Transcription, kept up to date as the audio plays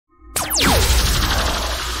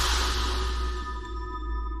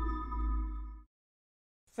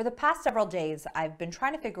For the past several days, I've been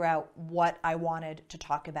trying to figure out what I wanted to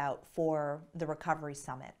talk about for the Recovery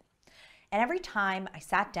Summit. And every time I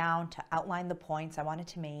sat down to outline the points I wanted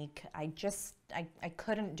to make, I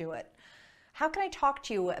couldn't do it. How can I talk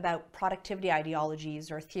to you about productivity ideologies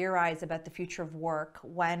or theorize about the future of work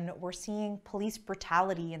when we're seeing police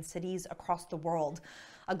brutality in cities across the world,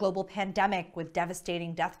 a global pandemic with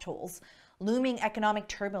devastating death tolls, looming economic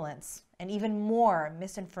turbulence, and even more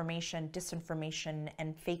misinformation, disinformation,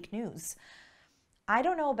 and fake news? I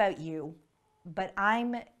don't know about you, but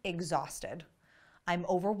I'm exhausted. I'm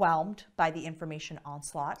overwhelmed by the information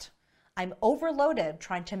onslaught. I'm overloaded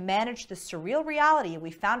trying to manage the surreal reality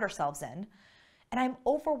we found ourselves in. And I'm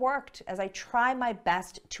overworked as I try my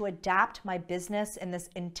best to adapt my business in this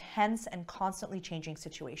intense and constantly changing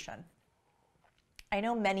situation. I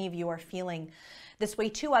know many of you are feeling this way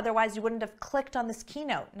too, otherwise you wouldn't have clicked on this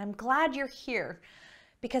keynote. And I'm glad you're here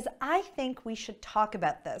because I think we should talk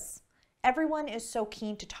about this. Everyone is so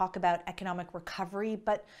keen to talk about economic recovery,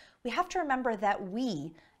 but we have to remember that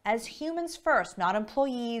we, as humans first, not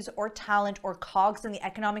employees or talent or cogs in the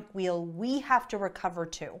economic wheel, we have to recover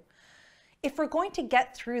too. If we're going to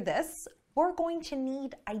get through this, we're going to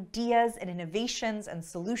need ideas and innovations and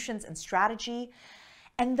solutions and strategy,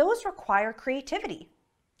 and those require creativity.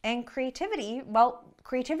 And creativity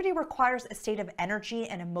requires a state of energy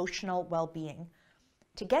and emotional well-being.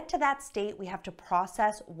 To get to that state, we have to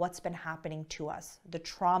process what's been happening to us, the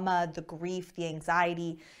trauma, the grief, the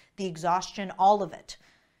anxiety, the exhaustion, all of it.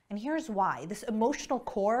 And here's why. This emotional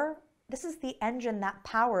core, this is the engine that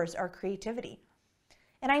powers our creativity.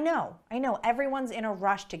 And I know everyone's in a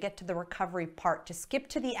rush to get to the recovery part, to skip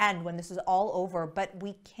to the end when this is all over, but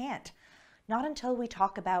we can't. Not until we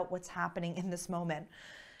talk about what's happening in this moment.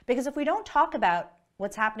 Because if we don't talk about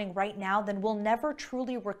what's happening right now, then we'll never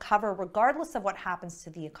truly recover regardless of what happens to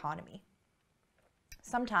the economy.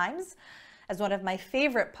 Sometimes, as one of my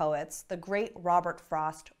favorite poets, the great Robert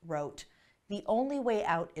Frost, wrote, "The only way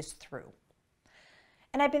out is through."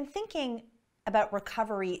 And I've been thinking about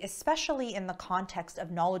recovery, especially in the context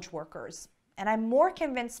of knowledge workers. And I'm more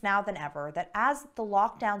convinced now than ever that as the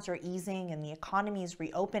lockdowns are easing and the economy is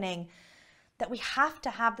reopening, that we have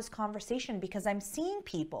to have this conversation because I'm seeing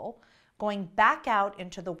people going back out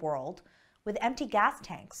into the world with empty gas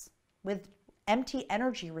tanks, with empty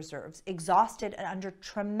energy reserves, exhausted and under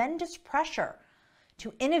tremendous pressure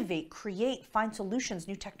to innovate, create, find solutions,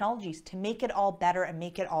 new technologies to make it all better and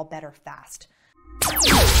make it all better fast.